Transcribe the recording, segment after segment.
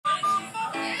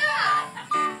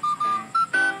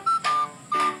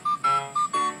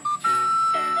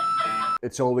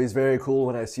It's always very cool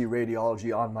when I see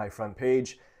radiology on my front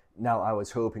page. Now I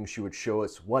was hoping she would show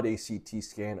us what a CT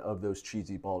scan of those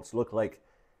cheesy balls look like.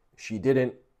 She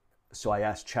didn't, so I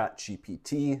asked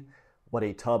ChatGPT what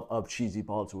a tub of cheesy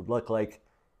balls would look like.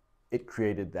 It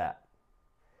created that.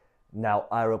 Now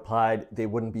I replied they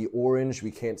wouldn't be orange,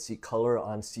 we can't see color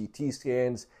on CT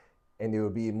scans, and they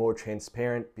would be more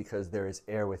transparent because there is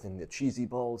air within the cheesy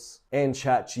balls. And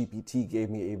ChatGPT gave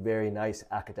me a very nice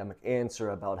academic answer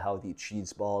about how the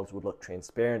cheese balls would look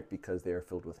transparent because they are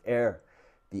filled with air.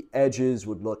 The edges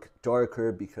would look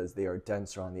darker because they are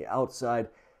denser on the outside,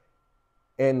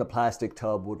 and the plastic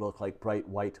tub would look like bright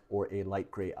white or a light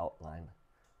gray outline.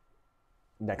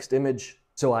 Next image.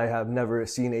 So I have never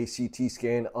seen a CT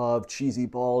scan of cheesy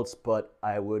balls, but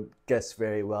I would guess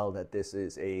very well that this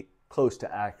is a close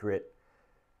to accurate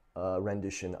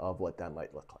rendition of what that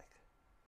might look like.